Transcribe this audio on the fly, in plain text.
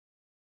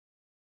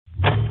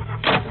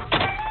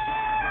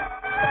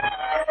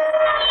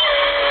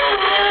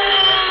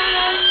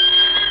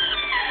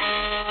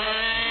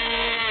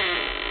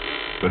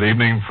Good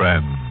evening,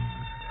 friends.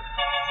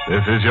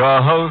 This is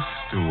your host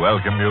to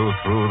welcome you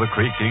through the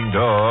creaking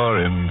door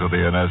into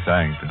the inner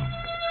sanctum.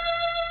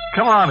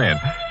 Come on in.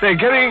 Say,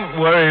 getting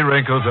worry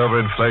wrinkles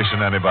over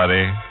inflation,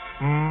 anybody?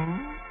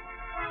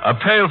 A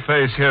pale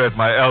face here at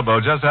my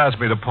elbow just asked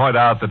me to point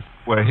out that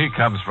where he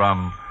comes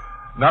from,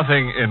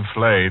 nothing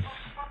inflates,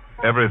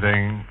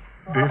 everything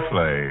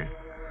deflates.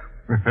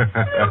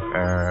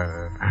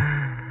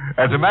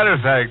 As a matter of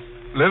fact,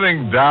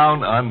 living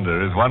down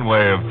under is one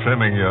way of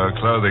trimming your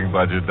clothing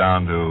budget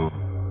down to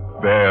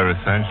bare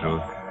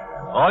essentials.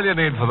 All you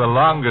need for the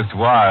longest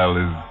while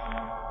is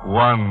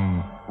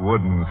one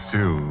wooden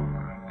shoe.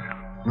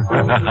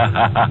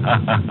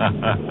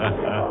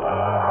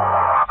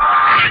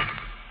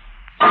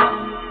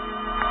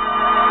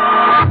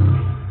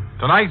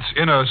 Tonight's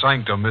Inner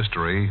Sanctum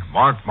mystery,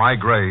 Mark My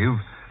Grave,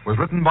 was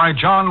written by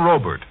John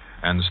Robert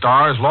and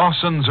stars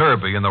Lawson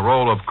Zerbe in the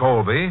role of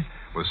Colby,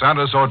 with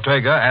Santos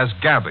Ortega as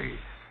Gabby.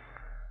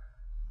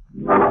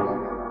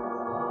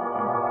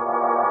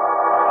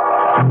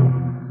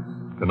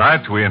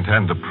 Tonight we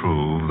intend to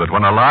prove that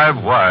when a live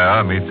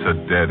wire meets a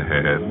dead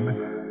head,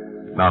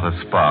 not a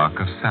spark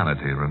of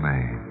sanity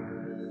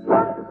remains.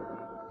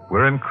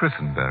 We're in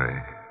Christenbury,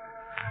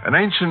 an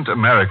ancient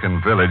American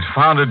village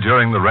founded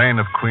during the reign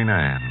of Queen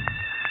Anne.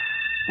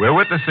 We're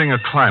witnessing a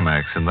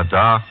climax in the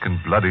dark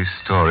and bloody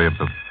story of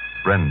the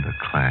Brenda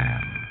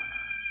clan.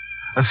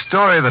 A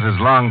story that has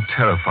long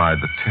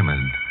terrified the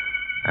timid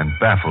and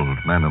baffled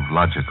men of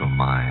logical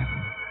mind.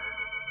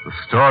 The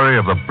story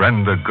of the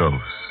Brenda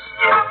ghost.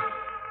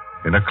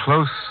 In a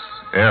close,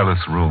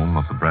 airless room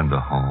of the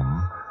Brenda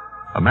home,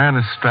 a man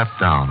is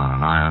strapped down on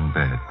an iron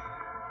bed.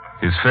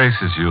 His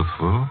face is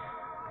youthful,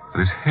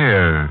 but his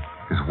hair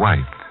is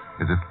white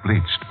as if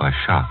bleached by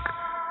shock.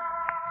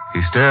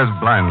 He stares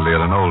blindly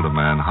at an older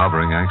man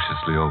hovering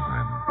anxiously over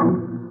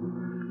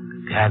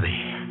him. Gabby.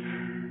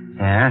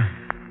 Yeah?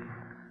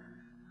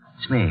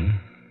 It's me.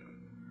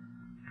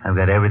 I've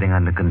got everything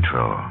under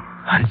control.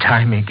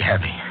 Untie me,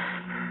 Gabby.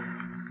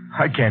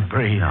 I can't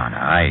breathe. No,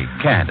 I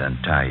can't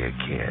untie you,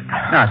 kid.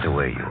 Not the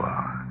way you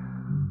are.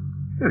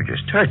 You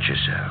just hurt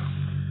yourself.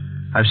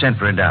 I've sent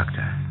for a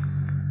doctor.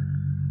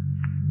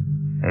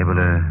 Able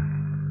to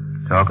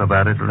talk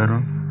about it a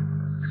little?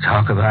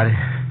 Talk about it?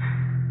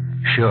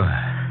 Sure.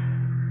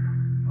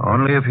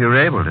 Only if you're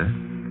able to.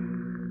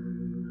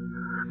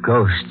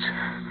 Ghosts.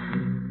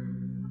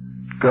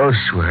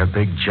 Ghosts were a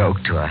big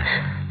joke to us.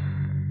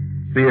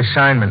 The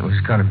assignment was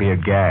going to be a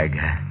gag.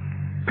 A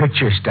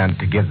picture stunt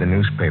to give the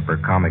newspaper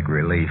comic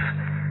relief.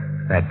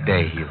 That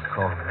day you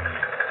called me.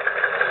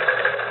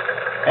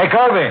 Hey,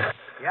 Colby.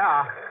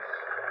 Yeah?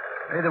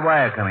 Hey, the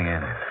wire coming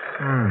in.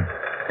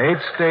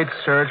 8-state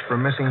search for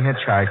missing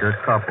hitchhiker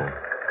couple.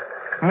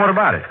 And what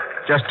about it?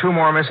 Just 2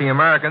 more missing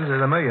Americans.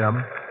 There's 1 million of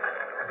them.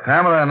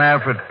 Pamela and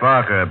Alfred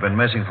Parker have been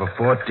missing for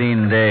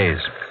 14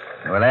 days.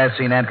 They were last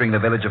seen entering the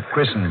village of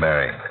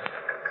Christenbury.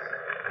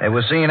 They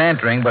were seen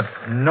entering, but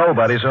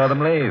nobody saw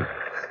them leave.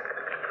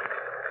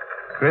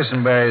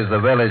 Christenbury is the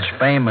village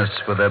famous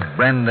for the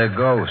Brenda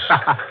ghost.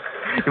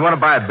 You want to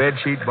buy a bed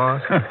sheet,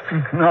 boss?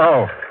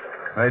 No.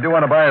 I do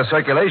want to buy a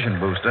circulation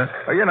booster.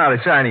 Well, you're not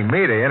assigning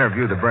me to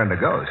interview the Brenda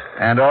ghost.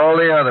 And all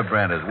the other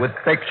Brendas with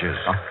pictures.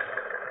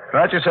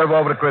 Trot yourself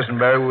over to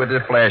Christenbury with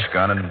a flash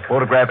gun and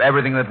photograph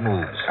everything that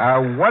moves.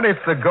 What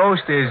if the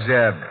ghost is,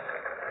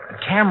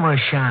 camera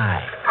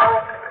shy?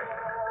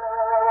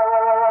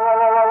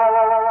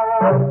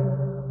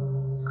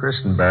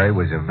 Christenbury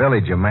was a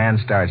village a man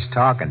starts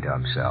talking to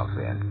himself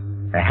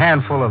in. A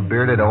handful of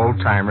bearded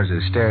old-timers who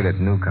stared at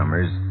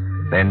newcomers,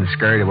 then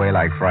scurried away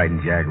like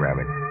frightened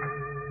jackrabbits.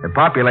 The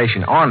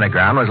population on the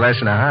ground was less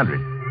than 100.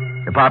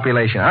 The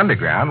population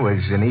underground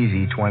was an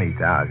easy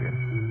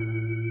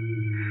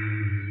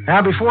 20,000.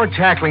 Now, before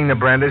tackling the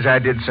Brendas, I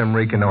did some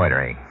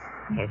reconnoitering.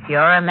 If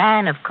you're a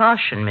man of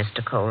caution,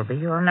 Mr. Colby,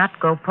 you'll not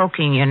go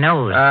poking your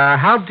nose.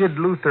 How did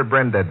Luther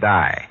Brenda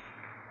die?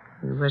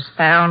 He was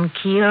found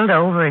keeled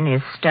over in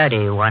his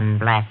study one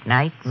black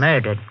night,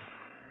 murdered.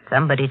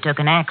 Somebody took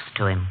an axe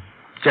to him.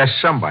 Just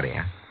somebody,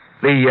 huh?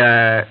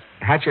 The,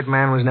 hatchet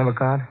man was never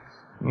caught?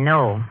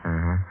 No.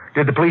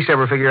 Did the police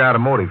ever figure out a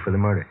motive for the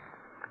murder?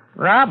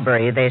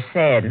 Robbery, they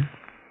said.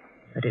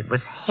 But it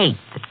was hate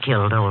that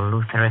killed old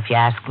Luther, if you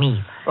ask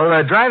me.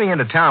 Well, driving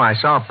into town, I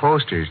saw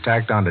posters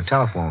tacked onto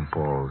telephone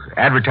poles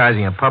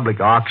advertising a public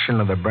auction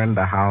of the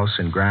Brenda house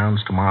and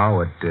grounds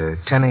tomorrow at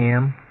 10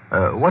 a.m.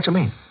 What's it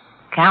mean?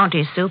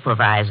 County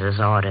supervisor's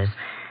orders.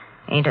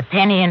 Ain't a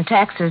penny in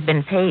taxes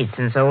been paid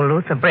since old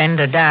Luther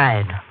Brenda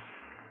died.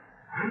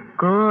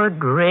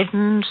 Good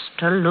riddance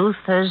to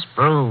Luther's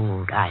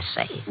brood, I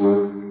say.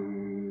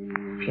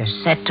 If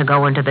you're set to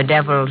go into the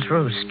devil's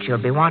roost, you'll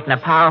be wanting a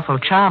powerful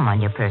charm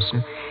on your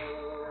person.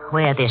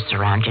 Wear this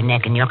around your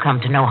neck and you'll come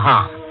to no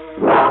harm.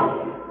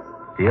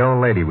 The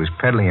old lady was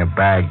peddling a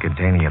bag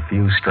containing a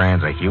few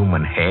strands of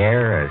human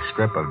hair, a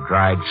strip of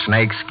dried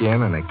snake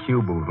skin, and a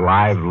cube of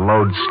live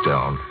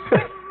lodestone.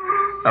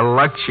 A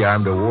luck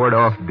charm to ward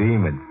off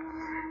demons.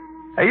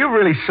 Hey, you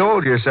really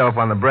sold yourself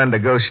on the Brenda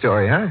ghost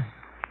story, huh?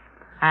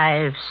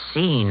 I've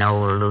seen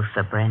old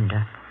Luther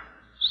Brenda.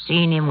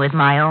 Seen him with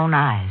my own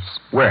eyes.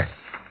 Where?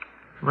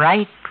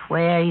 Right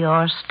where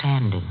you're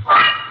standing.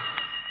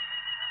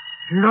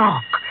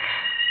 Look.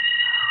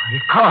 He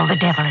called the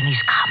devil and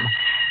he's come.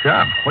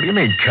 Come? What do you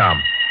mean,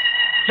 come?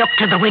 Look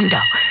to the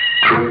window.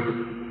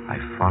 I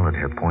followed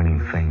her pointing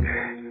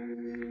finger.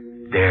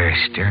 There,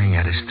 staring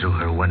at us through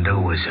her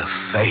window, was a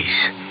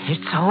face.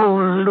 It's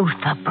old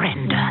Luther,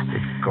 Brenda.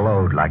 It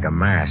glowed like a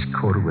mask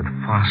coated with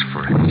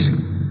phosphorus.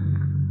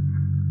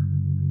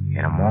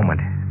 In a moment,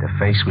 the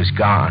face was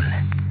gone.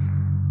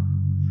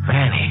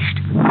 Vanished.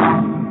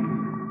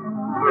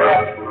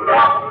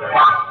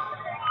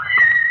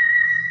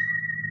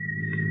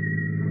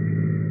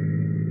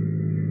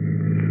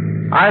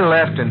 I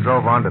left and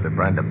drove on to the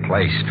Brenda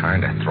place,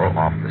 trying to throw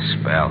off the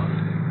spell.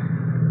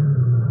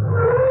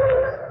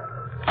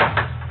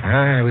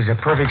 It was a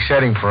perfect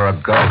setting for a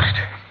ghost.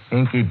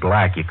 Inky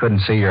black. You couldn't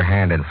see your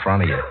hand in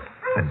front of you.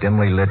 A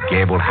dimly lit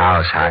gabled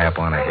house high up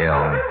on a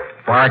hill.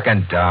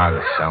 Barking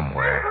dogs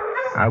somewhere.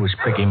 I was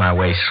picking my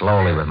way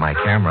slowly with my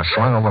camera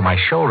slung over my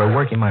shoulder,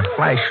 working my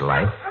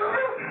flashlight,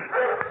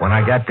 when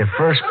I got the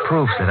first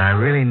proof that I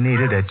really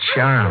needed a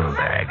charm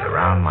bag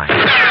around my...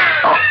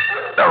 Oh,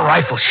 the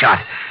rifle shot.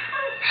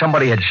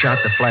 Somebody had shot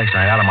the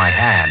flashlight out of my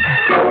hand.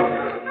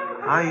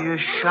 Are you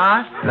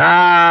shot?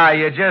 Nah,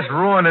 you just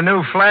ruined a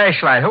new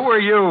flashlight. Who are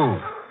you?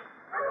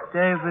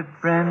 David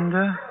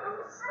Brenda.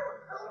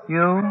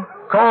 You?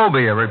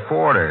 Colby, a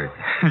reporter.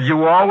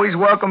 You always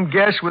welcome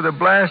guests with a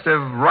blast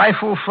of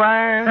rifle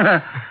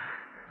fire?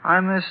 I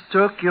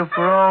mistook you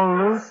for old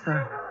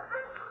Luther.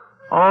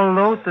 Old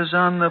Luther's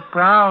on the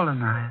prowl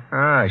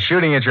tonight.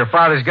 Shooting at your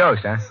father's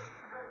ghost, huh?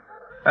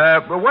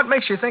 But what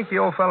makes you think the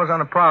old fellow's on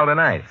the prowl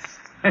tonight?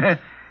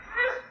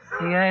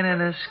 He ain't in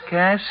his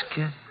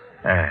casket.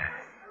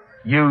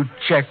 You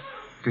checked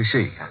to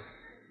see, huh?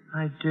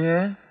 I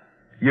did?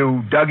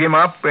 You dug him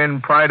up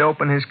and pried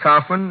open his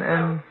coffin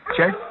and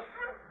checked?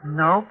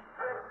 Nope.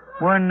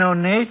 Weren't no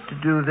need to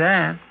do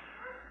that.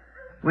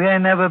 We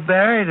ain't never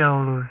buried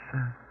old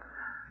Luther.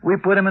 We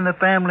put him in the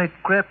family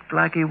crypt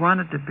like he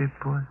wanted to be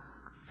put.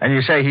 And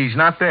you say he's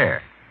not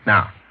there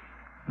now?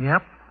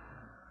 Yep.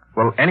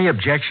 Well, any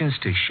objections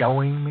to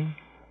showing me?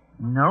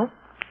 Nope.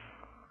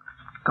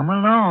 Come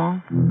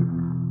along.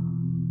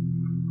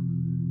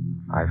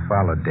 I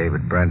followed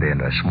David Brenda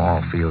into a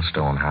small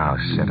fieldstone house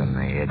set on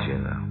the edge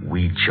of a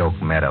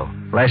weed-choked meadow,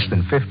 less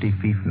than 50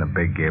 feet from the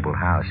big gabled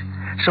house.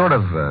 Sort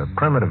of a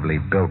primitively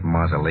built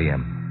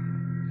mausoleum.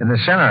 In the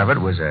center of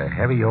it was a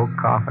heavy oak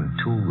coffin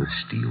tooled with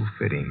steel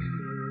fittings.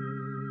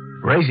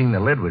 Raising the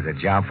lid was a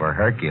job for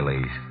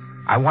Hercules.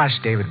 I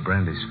watched David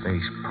Brenda's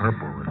face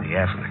purple with the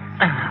effort.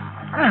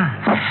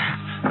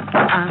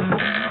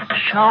 I'm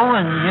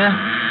showing you.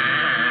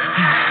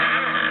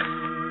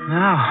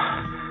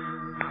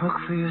 Now, look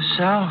for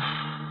yourself.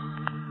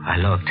 I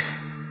looked.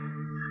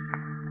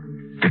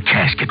 The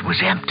casket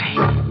was empty.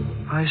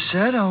 I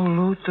said old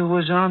Luther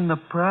was on the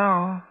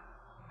prowl.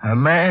 A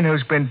man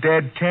who's been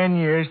dead 10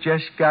 years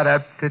just got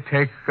up to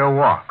take a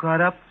walk. Got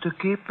up to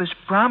keep his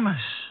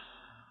promise.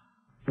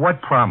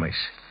 What promise?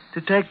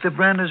 To take the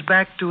Brendas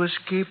back to his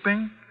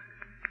keeping.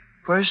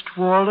 First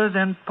Walter,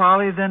 then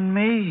Polly, then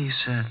me, he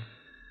said.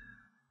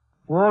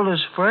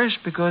 Walter's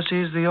first because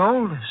he's the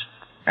oldest.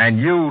 And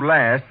you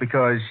last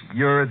because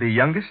you're the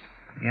youngest?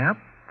 Yep.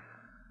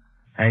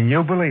 And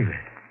you believe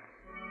it?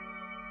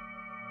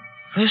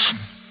 Listen.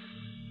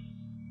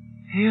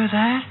 Hear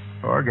that?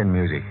 Organ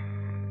music.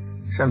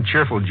 Some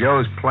cheerful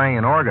Joe's playing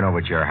an organ over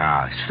at your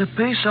house. It's the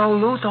piece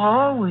old Luther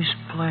always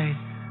played.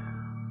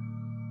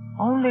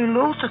 Only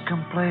Luther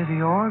can play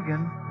the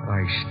organ.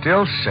 I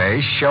still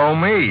say, show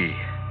me.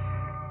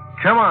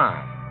 Come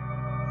on.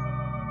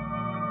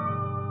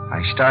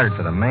 I started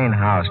for the main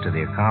house to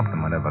the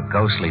accompaniment of a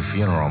ghostly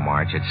funeral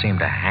march that seemed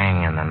to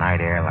hang in the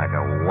night air like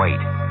a weight.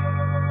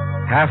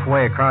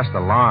 Halfway across the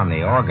lawn,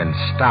 the organ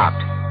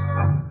stopped.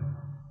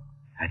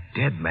 A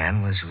dead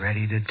man was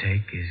ready to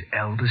take his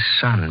eldest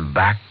son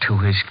back to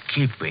his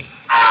keeping.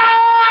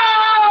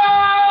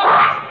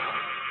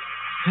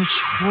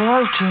 It's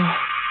Walter.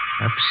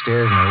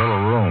 Upstairs in a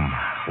little room,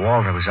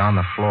 Walter was on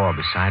the floor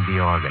beside the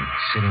organ,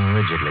 sitting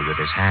rigidly with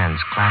his hands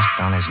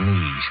clasped on his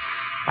knees,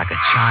 like a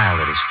child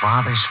at his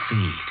father's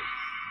feet.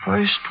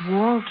 First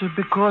Walter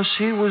because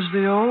he was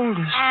the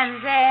oldest.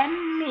 And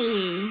then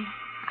me.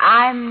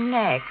 I'm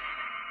next.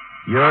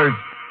 You're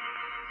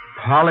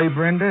Polly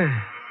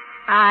Brenda?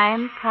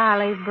 I'm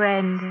Polly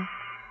Brenda.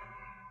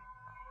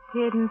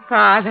 Didn't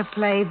Father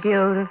play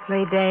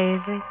beautifully,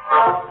 Daisy?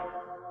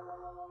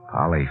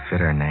 Polly fit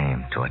her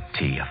name to a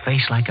T, a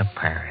face like a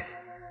parrot.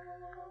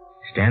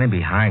 Standing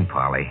behind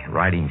Polly,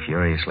 writing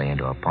furiously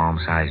into a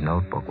palm-sized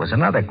notebook, was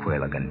another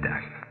queer-looking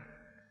duck.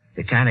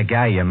 The kind of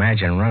guy you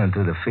imagine running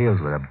through the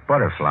fields with a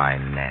butterfly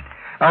net.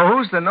 Oh,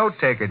 who's the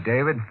note-taker,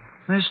 David?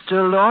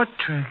 Mr.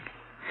 Lortrick.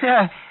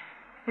 Yeah,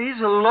 he's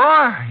a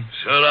lord.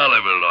 Sir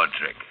Oliver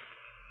Lortrick.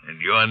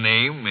 And your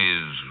name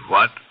is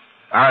what?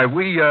 Are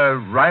we,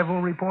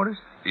 rival reporters?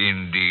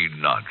 Indeed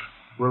not.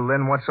 Well,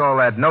 then what's all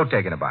that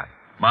note-taking about?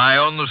 My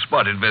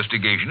on-the-spot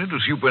investigation into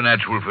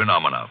supernatural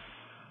phenomena.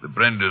 The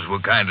Brendas were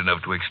kind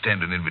enough to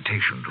extend an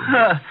invitation to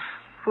me.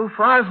 For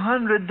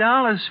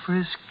 $500 for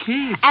his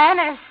keep. And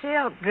a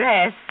silk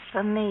dress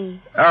for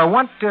me.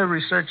 What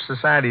research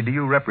society do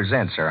you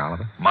represent, Sir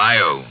Oliver? My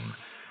own.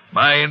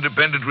 My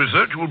independent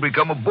research will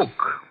become a book.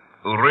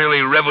 A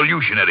really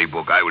revolutionary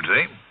book, I would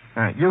say.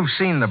 You've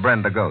seen the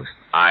Brenda ghost.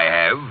 I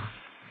have.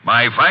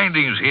 My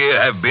findings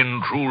here have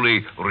been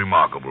truly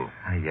remarkable.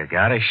 You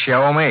gotta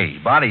show me.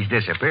 Bodies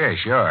disappear,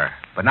 sure,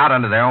 but not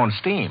under their own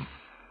steam.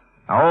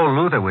 Now, old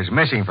Luther was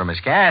missing from his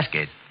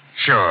casket.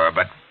 Sure,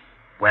 but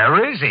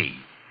where is he?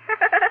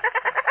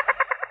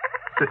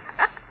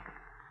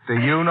 Do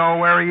you know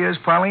where he is,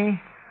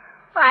 Polly?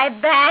 Why,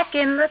 back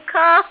in the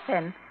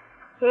coffin.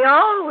 He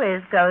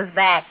always goes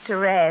back to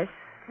rest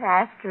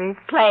after he's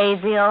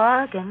played the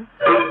organ.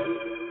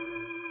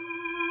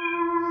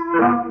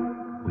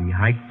 We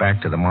hiked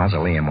back to the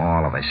mausoleum,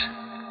 all of us.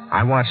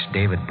 I watched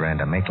David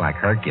Brenda make like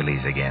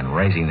Hercules again,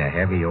 raising the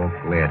heavy oak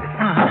lid.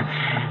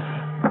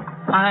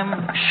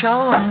 I'm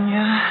showing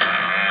you.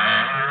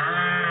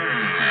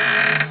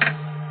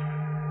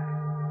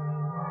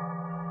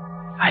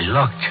 I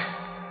looked.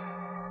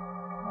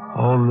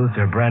 Old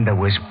Luther Brenda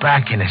was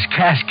back in his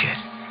casket.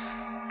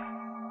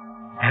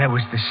 And it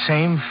was the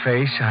same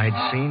face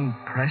I'd seen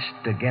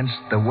pressed against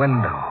the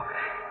window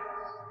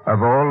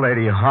of old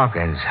Lady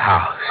Hawkins'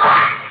 house.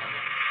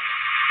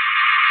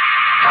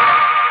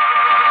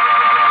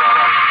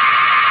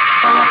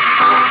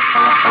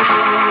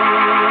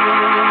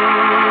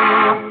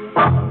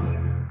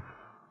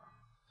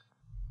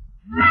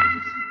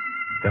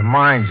 The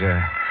mind's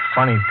a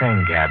funny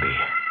thing, Gabby.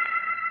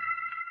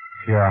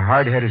 You're a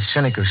hard-headed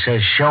cynic who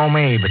says, show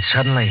me, but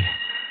suddenly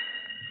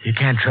you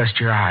can't trust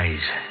your eyes.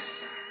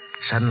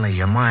 Suddenly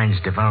your mind's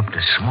developed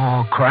a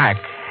small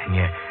crack, and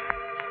your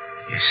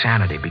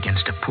sanity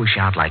begins to push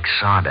out like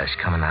sawdust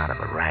coming out of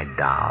a rag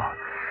doll.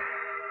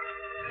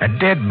 A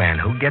dead man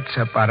who gets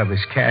up out of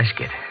his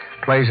casket,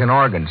 plays an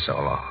organ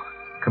solo,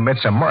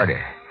 commits a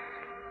murder,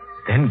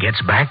 then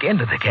gets back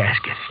into the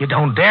casket. You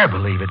don't dare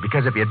believe it,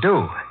 because if you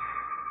do,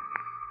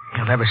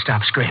 you'll never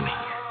stop screaming.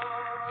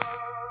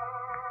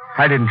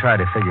 I didn't try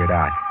to figure it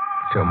out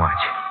too much.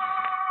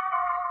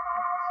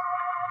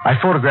 I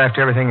photographed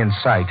everything in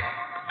sight,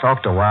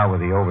 talked a while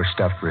with the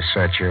overstuffed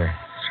researcher,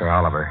 Sir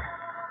Oliver,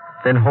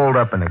 then holed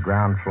up in the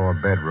ground floor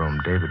bedroom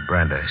David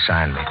Brenda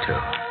assigned me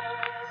to.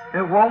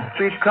 It won't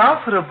be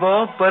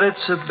comfortable, but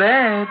it's a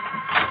bed.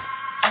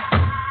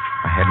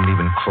 I hadn't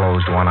even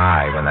closed one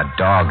eye when the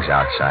dogs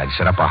outside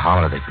set up a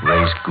holler that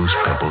raised goose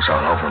pimples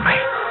all over me.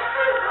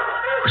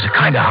 It was the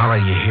kind of holler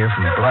you hear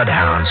from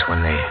bloodhounds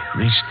when they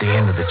reach the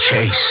end of the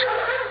chase.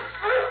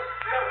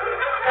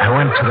 I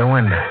went to the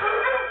window.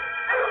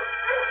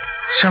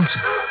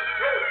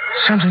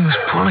 Something was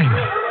pulling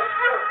me.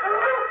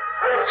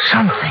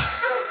 Something.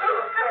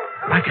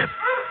 Like a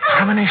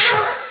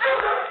premonition.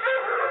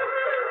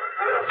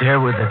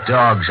 There were the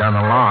dogs on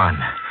the lawn,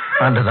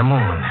 under the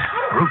moon.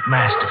 Brute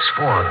mastiffs,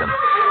 4 of them,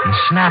 and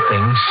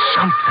snapping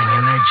something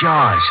in their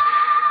jaws,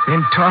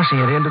 then tossing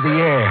it into the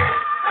air.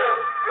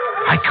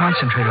 I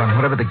concentrated on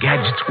whatever the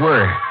gadgets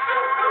were,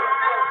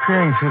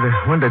 peering through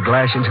the window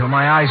glass until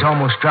my eyes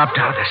almost dropped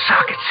out of their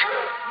sockets.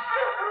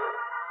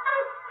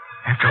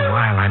 After a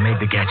while, I made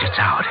the gadgets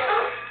out.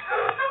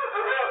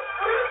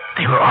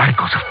 They were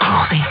articles of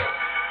clothing.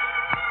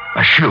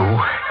 A shoe,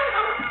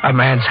 a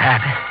man's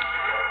hat,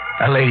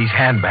 a lady's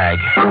handbag.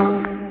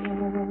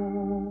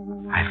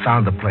 I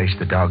found the place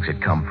the dogs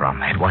had come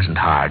from. It wasn't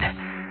hard.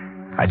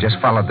 I just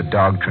followed the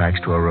dog tracks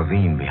to a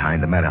ravine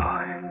behind the meadow.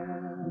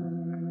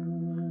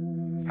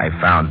 I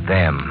found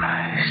them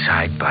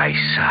side by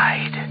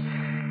side,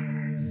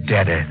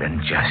 deader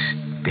than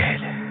just dead.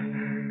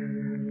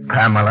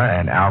 Pamela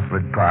and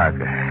Alfred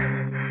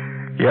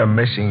Parker, your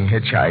missing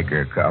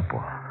hitchhiker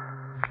couple.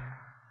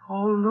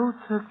 Oh,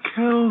 Luther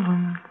killed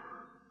him.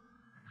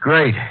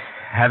 Great,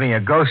 having a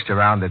ghost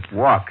around that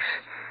walks.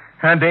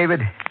 Huh,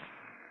 David?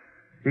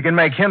 You can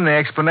make him the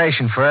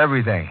explanation for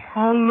everything.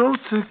 Oh,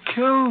 Luther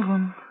killed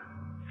him.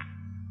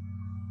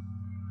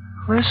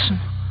 Listen.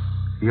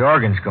 The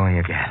organ's going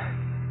again.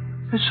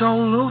 It's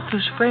old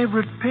Luther's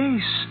favorite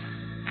piece.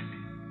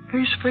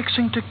 He's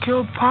fixing to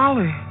kill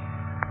Polly.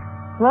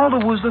 Walter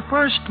was the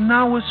first, and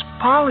now it's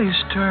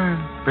Polly's turn.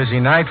 Busy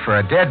night for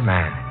a dead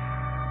man.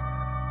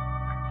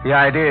 The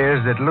idea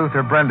is that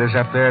Luther Brenda's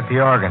up there at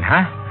the organ,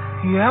 huh?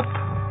 Yep.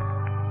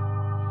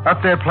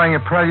 Up there playing a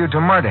prelude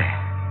to murder.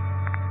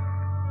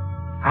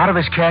 Out of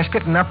his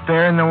casket and up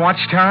there in the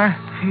watchtower?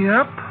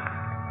 Yep.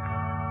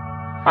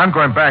 I'm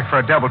going back for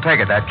a double take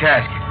at that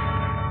casket.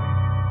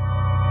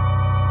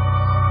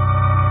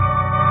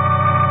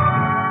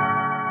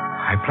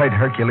 I played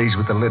Hercules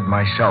with the lid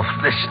myself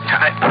this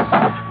time.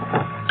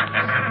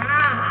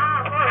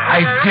 I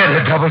did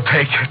a double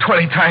take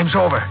 20 times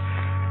over.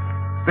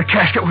 The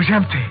casket was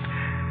empty.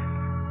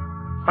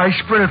 I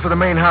sprinted for the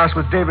main house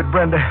with David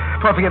Brenda,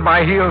 puffing at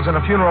my heels and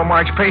a funeral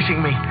march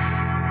pacing me.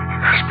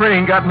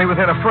 Sprinting got me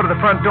within a foot of the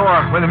front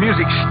door when the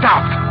music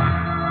stopped.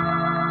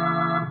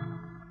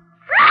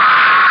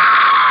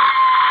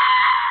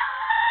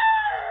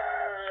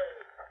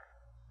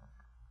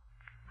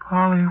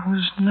 Polly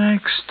was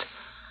next.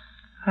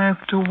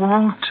 After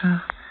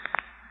Walter.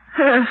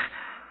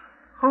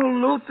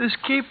 Luther's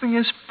keeping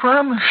his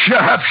promise.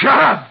 Shut up, shut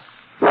up!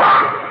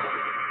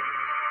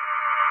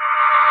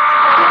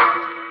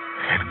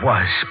 It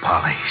was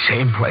Polly.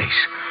 Same place.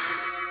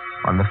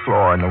 On the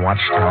floor in the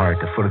watchtower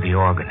at the foot of the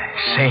organ.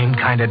 Same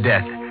kind of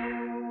death.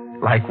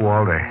 Like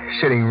Walter,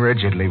 sitting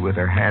rigidly with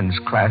her hands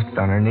clasped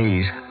on her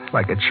knees,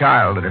 like a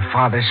child at her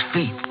father's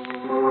feet.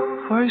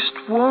 First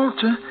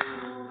Walter,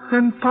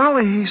 then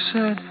Polly, he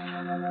said.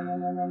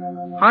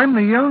 I'm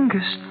the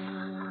youngest.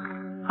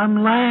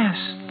 I'm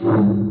last.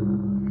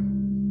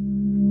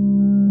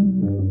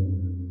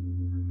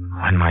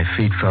 When my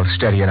feet felt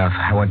steady enough,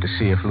 I went to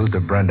see if Luther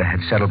Brenda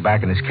had settled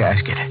back in his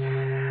casket.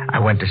 I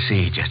went to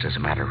see just as a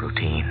matter of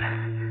routine.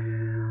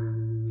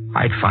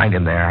 I'd find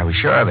him there, I was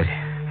sure of it.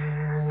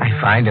 I'd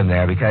find him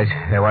there because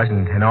there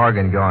wasn't an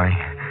organ going.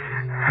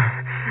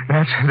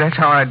 That's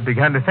how I'd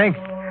begun to think.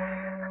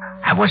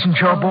 I wasn't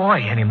your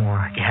boy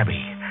anymore,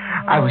 Gabby.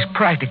 I was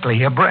practically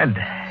your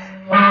Brenda.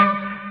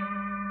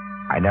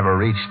 I never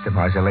reached the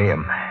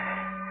mausoleum.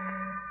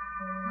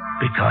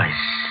 Because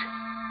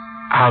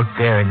out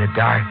there in the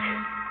dark,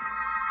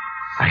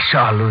 I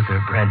saw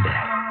Luther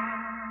Brenda.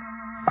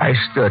 I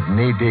stood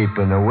knee-deep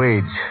in the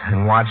weeds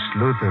and watched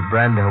Luther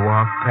Brenda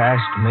walk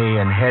past me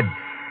and head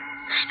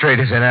straight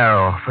as an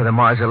arrow for the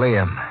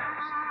mausoleum.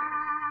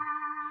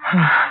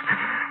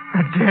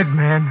 A dead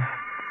man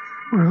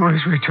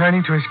was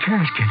returning to his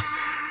casket.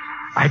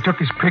 I took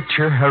his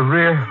picture, a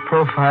rear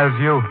profile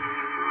view.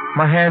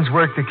 My hands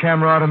worked the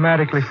camera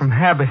automatically from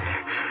habit.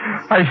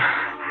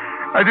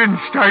 I didn't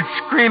start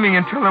screaming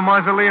until the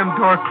mausoleum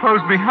door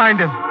closed behind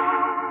him.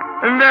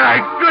 And then I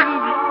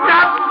couldn't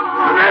stop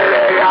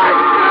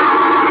screaming.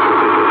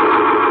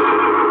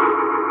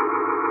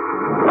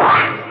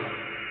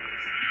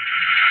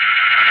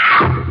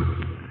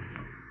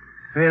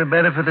 Feel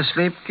better for the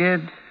sleep,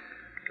 kid?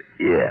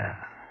 Yeah.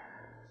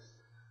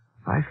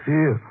 I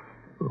feel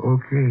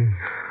okay.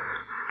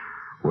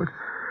 What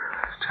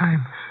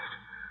time?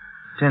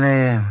 10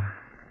 a.m.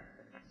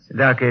 The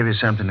doc gave you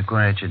something to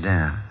quiet you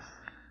down.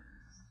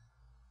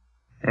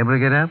 Able to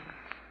get up?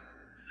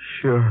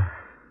 Sure.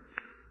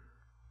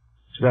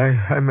 Did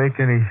I make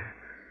any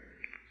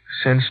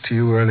sense to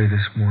you early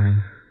this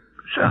morning?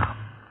 So.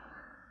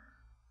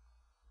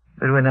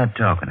 But we're not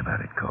talking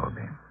about it,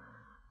 Colby.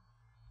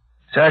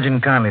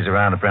 Sergeant Conley's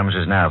around the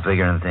premises now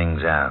figuring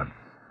things out.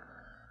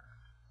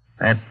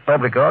 That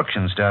public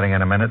auction's starting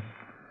in a minute.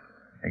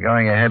 They're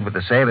going ahead with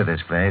the sale of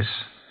this place.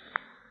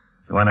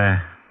 If you want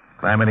to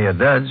climb into your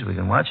duds, we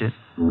can watch it.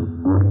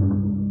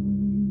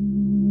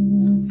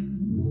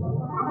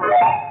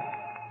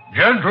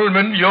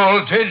 Gentlemen,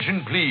 your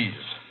attention, please.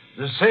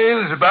 The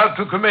sale is about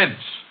to commence.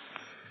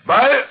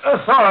 By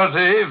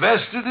authority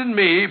vested in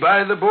me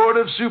by the Board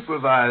of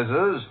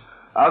Supervisors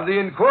of the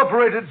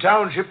Incorporated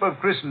Township of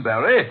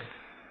Christenbury,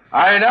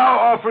 I now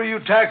offer you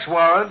tax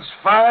warrants,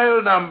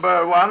 file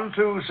number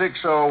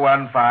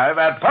 126015,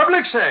 at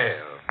public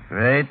sale.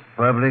 Great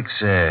public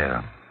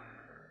sale.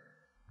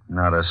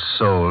 Not a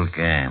soul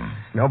came.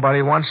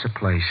 Nobody wants the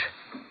place.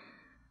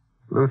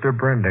 Luther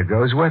Brenda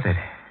goes with it.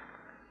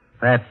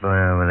 That boy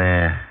over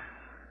there.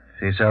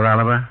 See Sir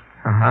Oliver?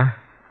 Uh-huh.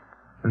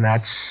 And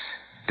that's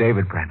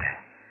David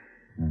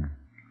Brenda.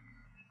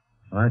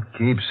 What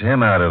keeps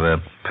him out of a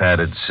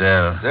padded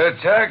cell? The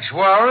tax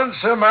warrants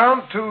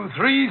amount to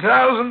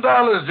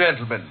 $3,000,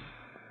 gentlemen.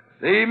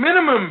 The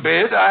minimum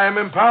bid I am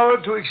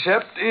empowered to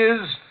accept is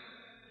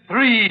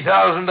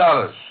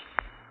 $3,000.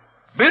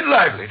 Bid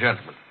lively,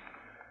 gentlemen.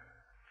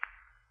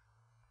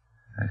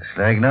 Looks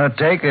like no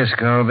takers,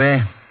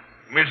 Colby.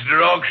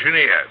 Mr.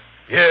 Auctioneer,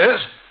 Yes?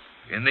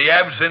 in the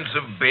absence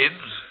of bids,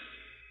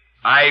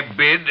 I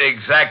bid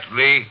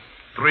exactly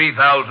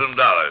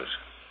 $3,000.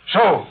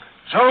 Sold.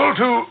 Sold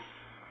to...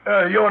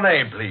 your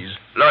name, please.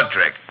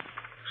 Lautrec.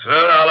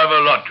 Sir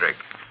Oliver Lautrec.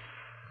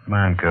 Come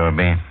on,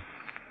 Colby.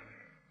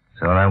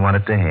 That's all I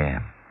wanted to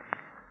hear.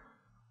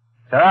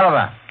 Sir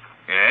Oliver,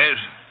 Yes?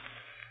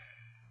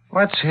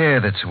 what's here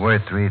that's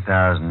worth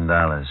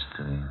 $3,000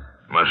 to you?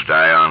 Must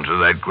I answer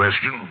that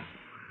question?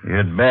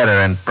 You'd better,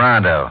 and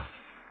pronto.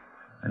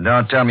 And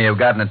don't tell me you've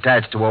gotten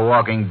attached to a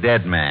walking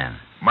dead man.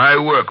 My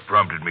work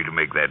prompted me to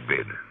make that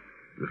bid.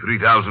 The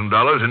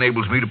 $3,000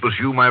 enables me to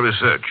pursue my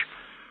research.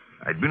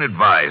 I'd been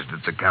advised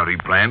that the county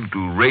planned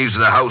to raise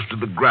the house to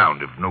the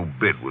ground if no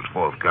bid was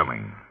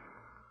forthcoming.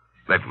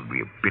 That would be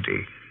a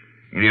pity.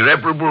 An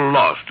irreparable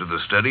loss to the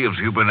study of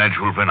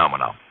supernatural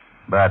phenomena.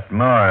 But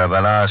more of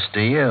a loss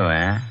to you,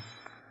 eh?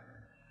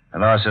 A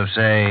loss of,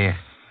 say,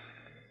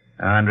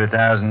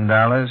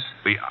 $100,000?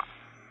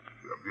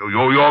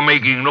 You're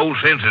making no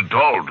sense at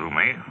all to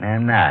me.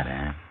 I'm not,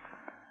 eh?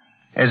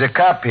 There's a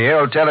cop here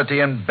who'll tell it to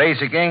you in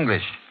basic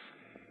English.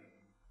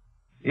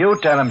 You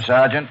tell him,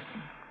 Sergeant.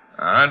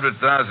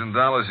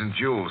 $100,000 in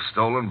jewels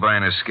stolen by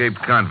an escaped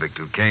convict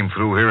who came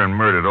through here and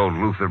murdered old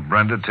Luther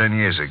Brenda 10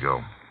 years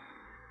ago.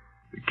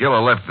 The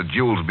killer left the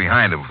jewels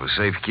behind him for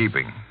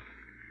safekeeping.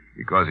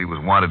 Because he was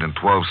wanted in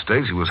 12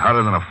 states, he was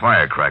hotter than a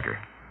firecracker.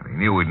 He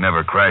knew we'd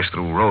never crash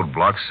through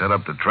roadblocks set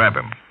up to trap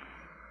him.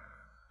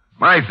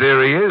 My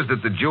theory is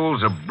that the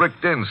jewels are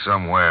bricked in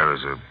somewhere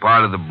as a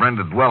part of the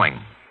Brenda dwelling.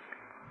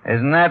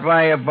 Isn't that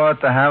why you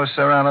bought the house,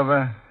 Sir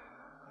Oliver?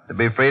 To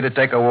be free to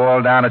take a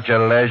wall down at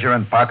your leisure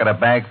and pocket a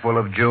bag full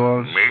of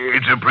jewels?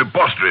 It's a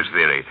preposterous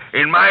theory.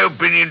 In my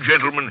opinion,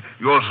 gentlemen,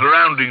 your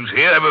surroundings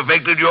here have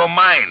affected your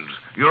minds.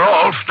 You're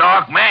all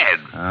stark mad.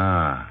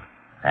 Ah,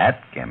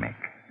 that gimmick.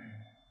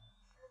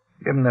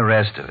 Give him the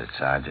rest of it,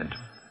 Sergeant.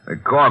 The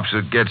corpse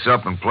that gets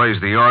up and plays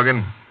the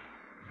organ,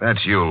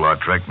 that's you,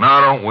 Lautrec.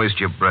 Now, don't waste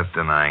your breath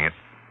denying it.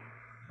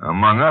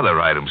 Among other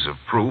items of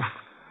proof,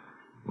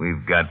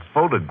 we've got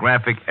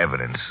photographic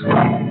evidence.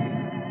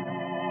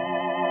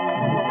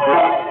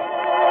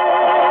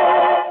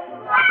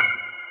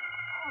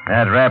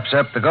 That wraps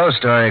up the ghost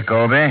story,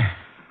 Colby.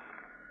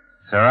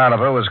 Sir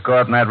Oliver was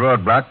caught in that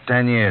roadblock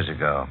 10 years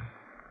ago.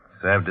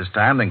 Served his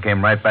time, then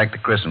came right back to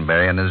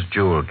Christenberry in his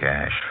jewel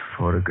cache.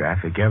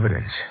 Photographic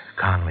evidence,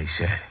 Connolly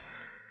said.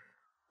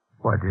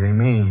 What did he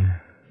mean?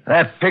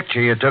 That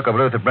picture you took of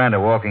Luther Brenda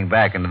walking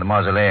back into the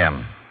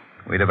mausoleum.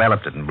 We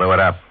developed it and blew it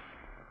up.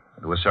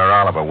 It was Sir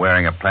Oliver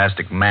wearing a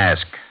plastic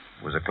mask.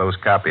 It was a close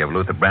copy of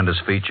Luther Brenda's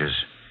features.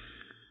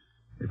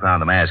 We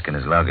found the mask in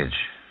his luggage.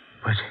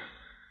 But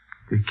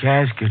the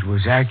casket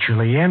was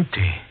actually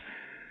empty.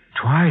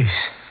 Twice.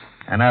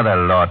 Another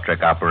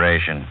Lautrec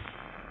operation.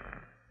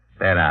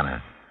 Bet on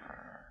it.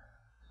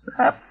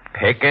 Stop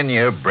picking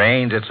your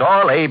brains. It's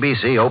all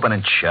ABC, open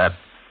and shut.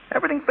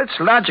 Everything fits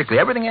logically.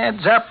 Everything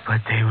adds up.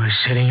 But they were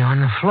sitting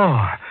on the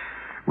floor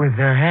with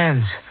their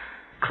hands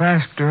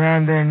clasped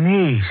around their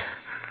knees.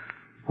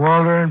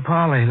 Walter and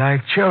Polly,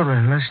 like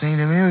children listening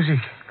to music.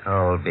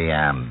 Colby,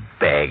 I'm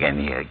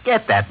begging you.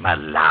 Get that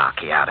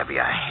malarkey out of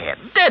your head.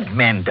 Dead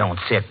men don't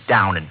sit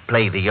down and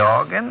play the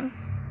organ.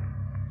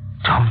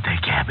 Don't they,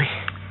 Gabby?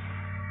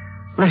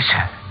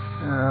 Listen.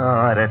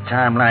 Oh, at a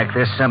time like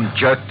this, some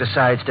jerk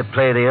decides to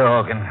play the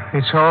organ.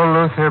 It's old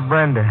Luther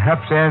Brenda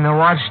up there in the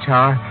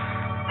watchtower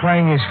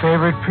playing his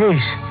favorite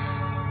piece.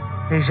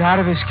 He's out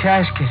of his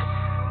casket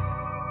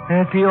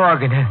and at the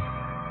organ. And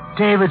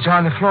David's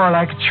on the floor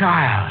like a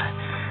child,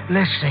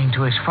 listening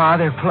to his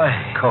father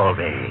play.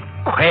 Colby,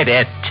 quit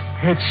it.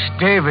 It's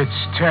David's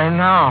turn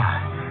now.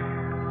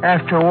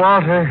 After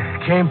Walter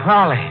came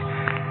Polly.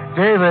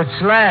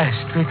 David's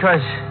last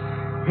because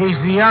he's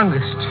the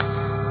youngest.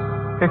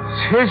 It's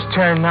his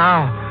turn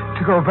now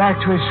to go back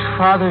to his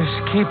father's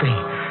keeping.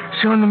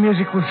 Soon the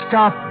music will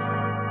stop,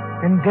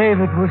 and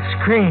David will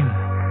scream.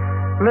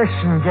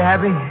 Listen,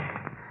 Gabby.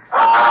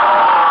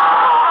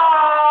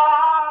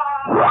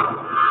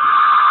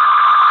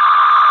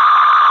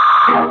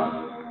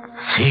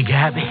 See,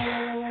 Gabby?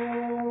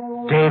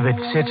 David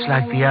sits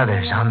like the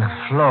others on the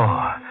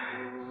floor,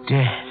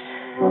 dead.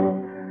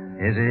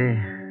 Is he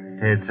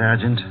dead,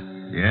 Sergeant?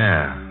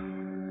 Yeah.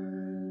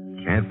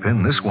 Can't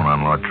pin this one on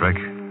Lautrec.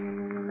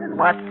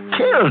 What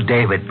killed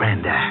David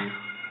Brenda?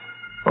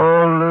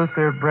 Old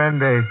Luther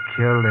Brenda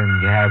killed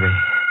him, Gabby.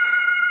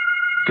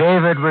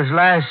 David was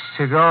last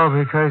to go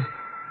because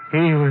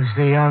he was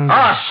the youngest.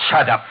 Oh,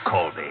 shut up,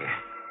 Colby.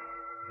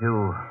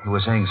 You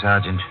were saying,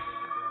 Sergeant?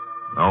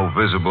 No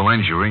visible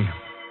injury.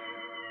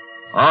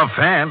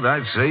 Offhand,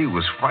 I'd say he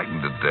was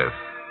frightened to death.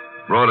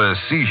 Brought a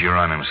seizure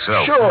on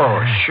himself.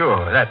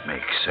 Sure. That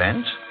makes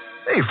sense.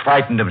 He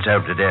frightened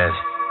himself to death.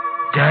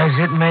 Does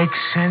it make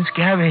sense,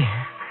 Gabby?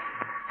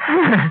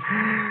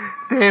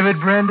 David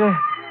Brenda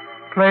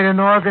played an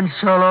organ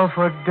solo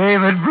for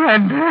David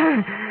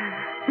Brenda.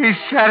 He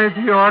sat at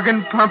the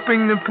organ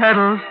pumping the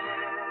pedals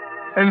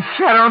and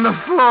sat on the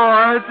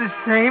floor at the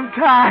same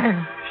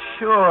time.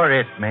 Sure,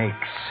 it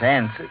makes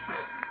sense. It's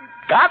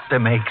got to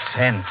make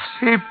sense.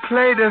 He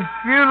played a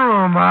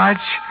funeral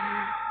march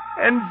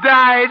and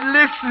died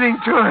listening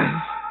to it.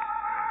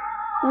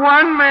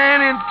 One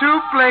man in two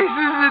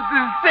places at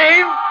the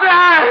same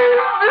time.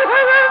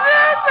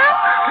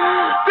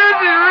 Does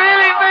it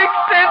really make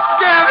sense,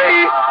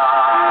 Gabby?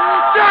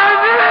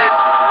 Does it?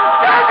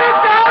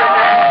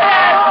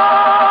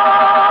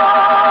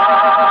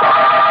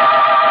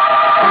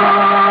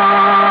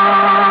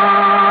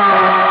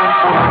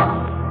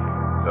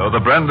 So the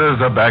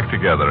Brendas are back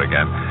together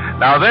again.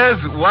 Now,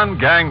 there's one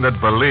gang that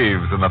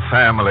believes in the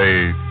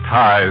family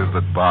ties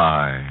that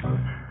bind.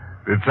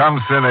 Did some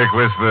cynic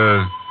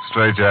whisper,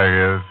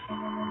 straitjacket?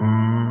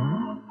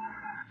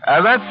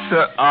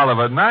 That's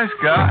Oliver. Nice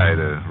guy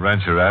to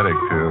rent your attic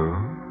to.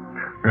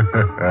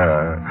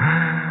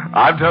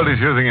 I'm told he's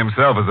using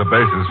himself as a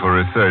basis for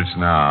research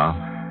now.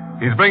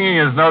 He's bringing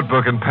his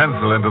notebook and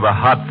pencil into the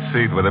hot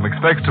seat with him.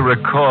 Expects to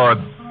record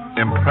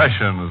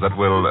impressions that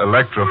will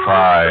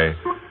electrify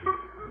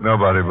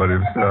nobody but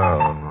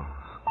himself.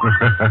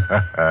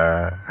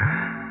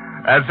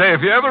 And say,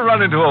 if you ever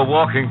run into a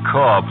walking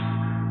corpse,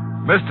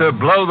 Mr.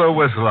 Blow the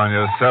whistle on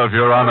yourself.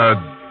 You're on a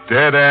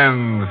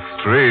dead-end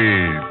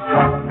street.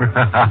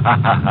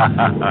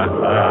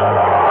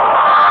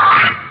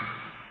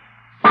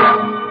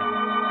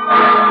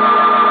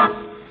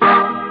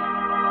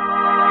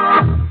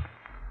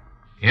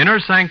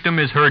 Inner Sanctum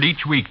is heard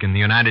each week in the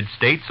United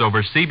States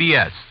over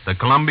CBS, the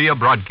Columbia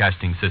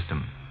Broadcasting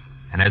System,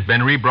 and has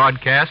been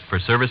rebroadcast for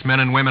servicemen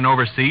and women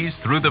overseas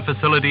through the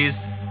facilities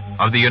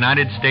of the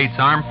United States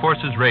Armed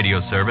Forces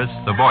Radio Service,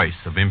 the voice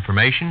of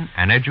information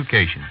and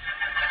education.